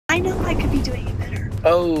I know I could be doing it better.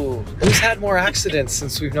 Oh, who's had more accidents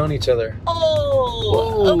since we've known each other?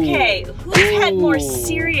 Oh, okay. Who's had more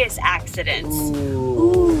serious accidents?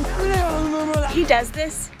 Ooh. He does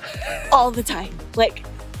this all the time, like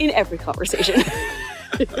in every conversation.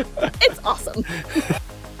 It's awesome.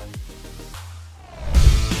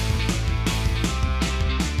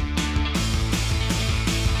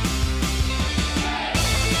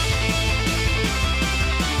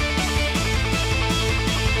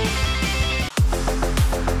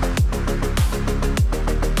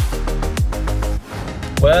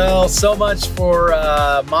 Well, so much for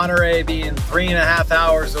Monterey being 3.5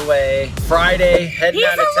 hours away. Friday, heading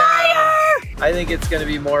out of town. I think it's gonna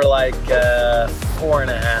be more like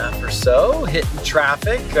 4.5 or so, hitting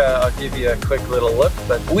traffic. I'll give you a quick little look,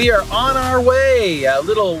 but we are on our way. A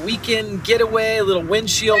little weekend getaway, a little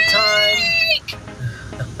windshield time.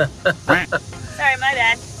 Sorry, my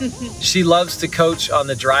bad. She loves to coach on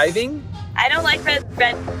the driving. I don't like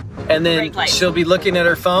red. And then she'll be looking at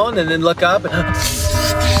her phone and then look up and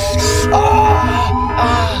and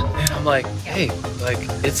I'm like, hey, like,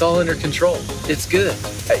 it's all under control. It's good.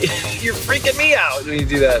 You're freaking me out when you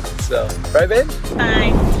do that. So, right, babe?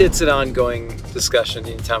 Fine. It's an ongoing discussion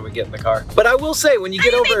anytime we get in the car. But I will say, when you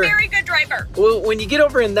get over, I'm a very good driver. Well, when you get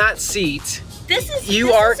over in that seat,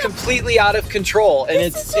 you are completely out of control, and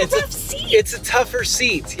it's a tough seat. It's a tougher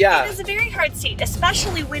seat. Yeah. It is a very hard seat,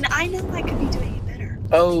 especially when I know I could be doing it better.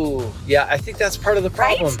 Oh, yeah. I think that's part of the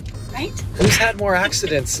problem. Right? Who's had more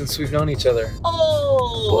accidents since we've known each other?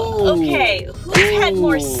 Oh, okay. Who's had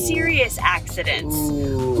more serious accidents?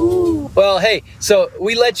 Ooh. Well, hey, so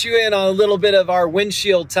we let you in on a little bit of our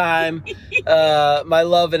windshield time, my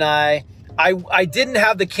love and I. I didn't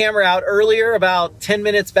have the camera out earlier, about 10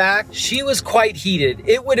 minutes back. She was quite heated.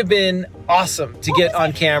 It would have been awesome to get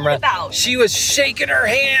on camera. She was shaking her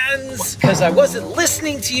hands because I wasn't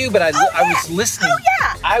listening to you, but I was listening. Oh,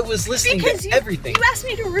 yeah. I was listening to everything. You asked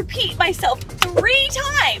me to repeat myself 3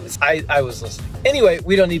 times. I was listening. Anyway,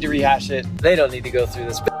 we don't need to rehash it. They don't need to go through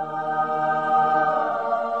this.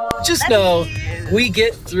 Just know we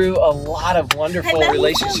get through a lot of wonderful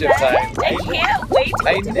relationship time. I can't wait to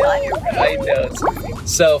I know.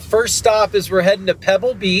 So first stop is we're heading to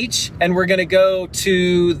Pebble Beach, and we're gonna go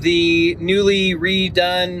to the newly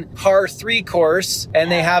redone par 3 course,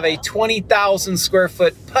 and they have a 20,000 square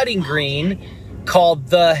foot putting green called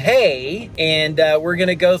The Hay, and we're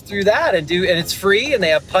gonna go through that and it's free, and they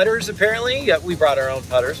have putters apparently. Yeah, we brought our own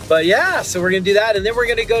putters, but yeah, so we're gonna do that, and then we're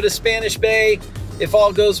gonna go to Spanish Bay, if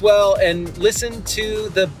all goes well, and listen to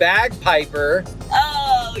the bagpiper.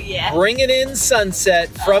 Oh yeah. Bringing in sunset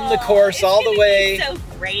from the course all the way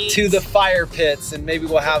to the fire pits, and maybe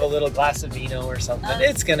we'll have a little glass of vino or something.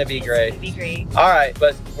 It's gonna be great. It's gonna be great. All right,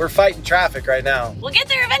 but we're fighting traffic right now. We'll get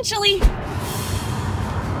there eventually.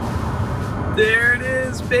 There it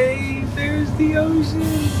is, babe. There's the ocean.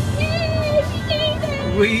 Yay, we made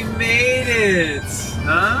it. We made it,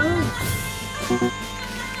 huh?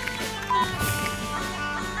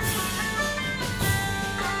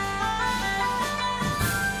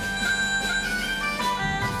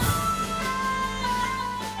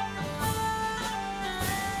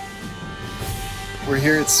 We're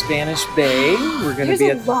here at Spanish Bay. We're going to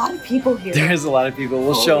be at. There's a lot of people here. There's a lot of people.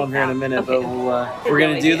 We'll show them here in a minute, but we're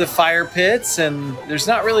going to do the fire pits, and there's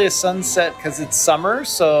not really a sunset because it's summer,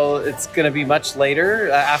 so it's going to be much later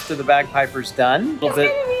after the bagpiper's done. A little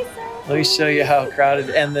bit. Let me show you how crowded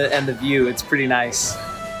and the view. It's pretty nice.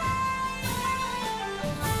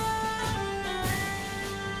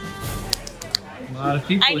 A lot of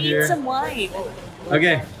people here. I need some wine.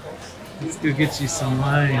 Okay. Let's go get you some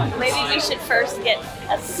wine. Maybe we should first get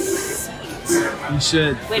a seat. You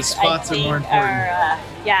should. The spots are more important.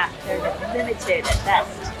 Yeah, they're limited at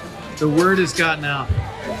best. The word has gotten out.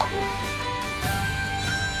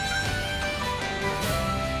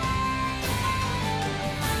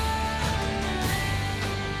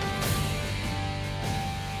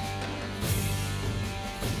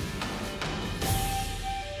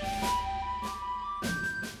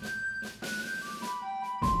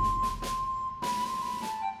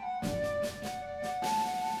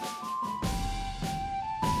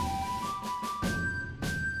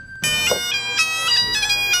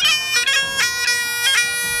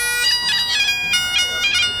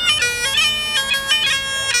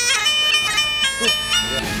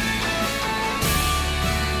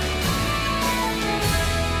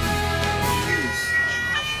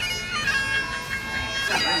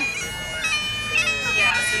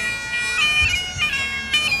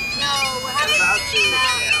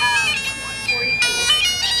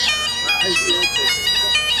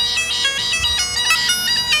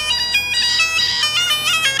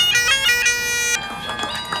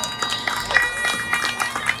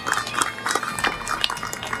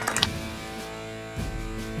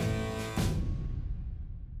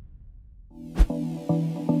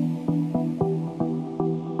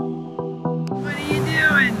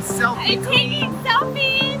 selfie. I'm taking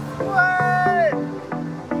selfies. What?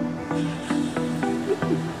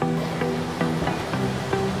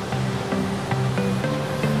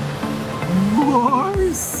 More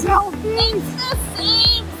selfies? It's the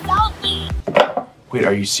same selfie. Wait,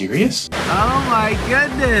 are you serious? Oh my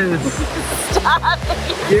goodness. Stop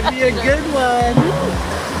it. Give me a good one.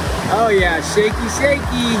 Oh yeah, shaky,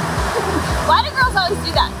 shaky. Why do girls always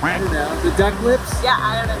do that? I don't know. The duck lips? Yeah,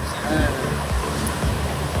 I don't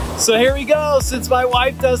know. So here we go. Since my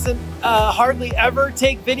wife doesn't hardly ever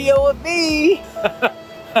take video of me,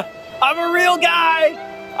 I'm a real guy.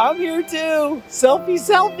 I'm here too. Selfie,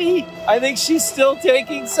 selfie. I think she's still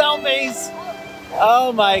taking selfies.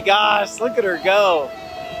 Oh my gosh, look at her go.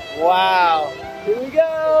 Wow. Here we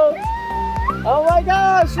go. Oh my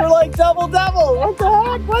gosh, we're like double. What the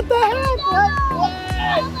heck? What the heck? What?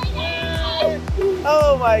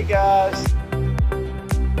 Oh my gosh.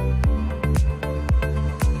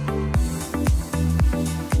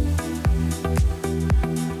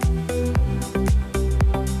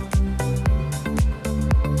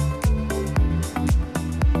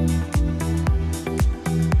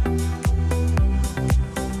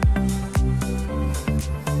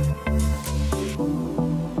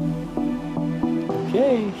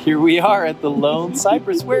 Okay, here we are at the Lone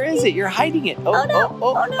Cypress. Where is it? You're hiding it. Oh, no.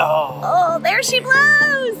 Oh, no. Oh, there she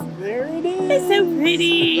blows. There it is. It's so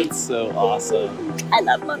pretty. It's so awesome. I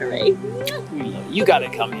love Monterey. We love you. Gotta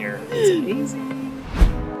come here. It's amazing.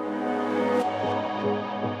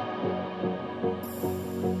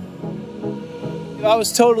 I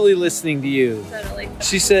was totally listening to you. Totally.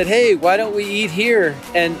 She said, hey, why don't we eat here?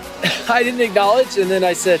 And I didn't acknowledge, and then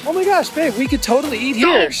I said, oh my gosh, babe, we could totally eat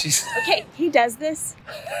here. She's Okay, he does this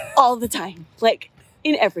all the time, like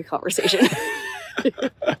in every conversation.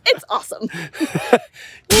 It's awesome.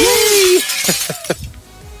 Yay!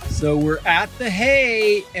 So we're at the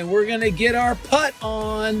hay, and we're gonna get our putt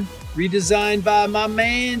on. Redesigned by my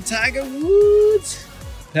man, Tiger Woods.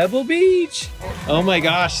 Pebble Beach. Oh my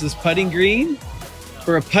gosh, this putting green.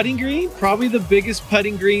 For a putting green, probably the biggest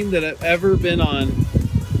putting green that I've ever been on.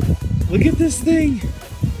 Look at this thing.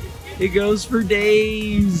 It goes for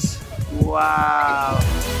days. Wow.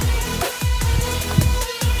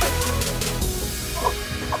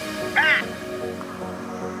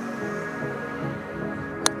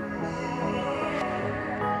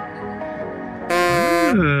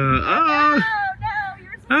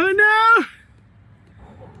 Oh no!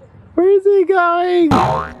 Where's he going?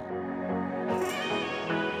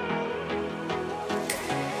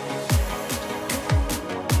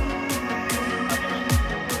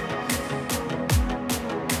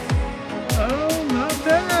 Oh, not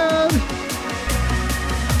bad.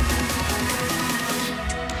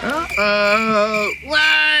 Uh-oh.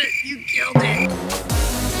 What? You killed it.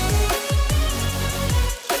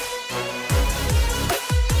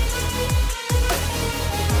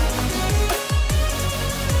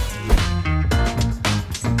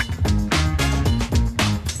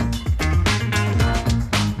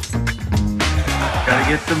 Gotta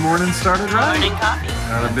get the morning started right. Morning coffee.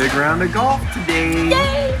 Got a big round of golf today.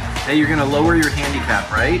 Yay! Hey, you're gonna lower your handicap,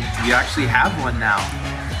 right? You actually have one now.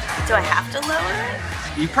 Do I have to lower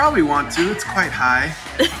it? You probably want to. It's quite high.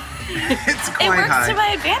 It's quite It works high. to my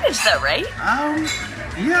advantage though, right?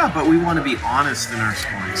 Yeah, but we want to be honest in our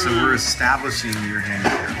scoring, so we're establishing your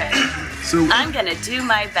handicap. Okay. So I'm gonna do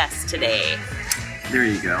my best today. there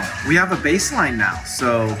you go. We have a baseline now.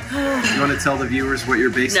 So you want to tell the viewers what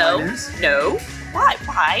your baseline is? No. Why?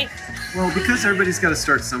 Why? Well, because everybody's got to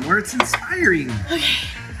start somewhere. It's inspiring. Okay.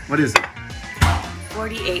 What is it?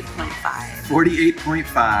 48.5.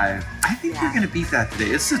 48.5. I think Yeah. you're going to beat that today.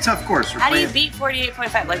 It's a tough course. We're How do you playing- beat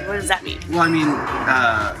 48.5? Like, what does that mean? Well, I mean,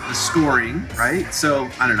 the scoring, right? So,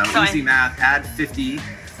 I don't know, So easy math, add 50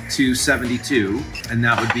 to 72, and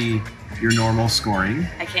that would be your normal scoring.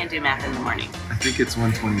 I can't do math in the morning. I think it's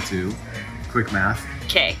 122, quick math.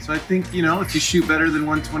 Okay. So I think, you know, if you shoot better than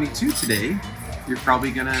 122 today, you're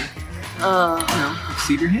probably gonna, you know,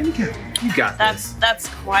 exceed your handicap. You got this. That's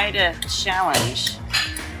quite a challenge.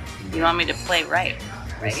 You want me to play right,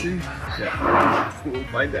 right? See? Yeah, we'll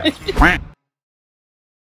find out.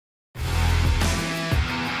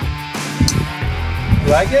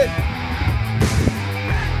 You like it?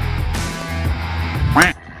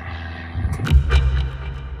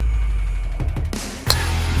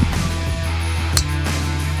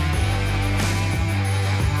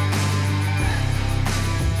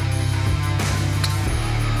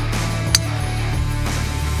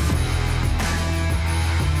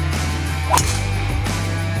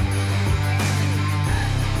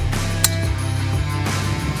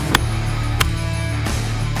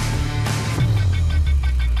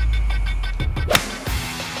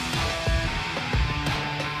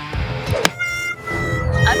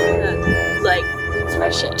 my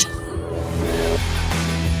shit.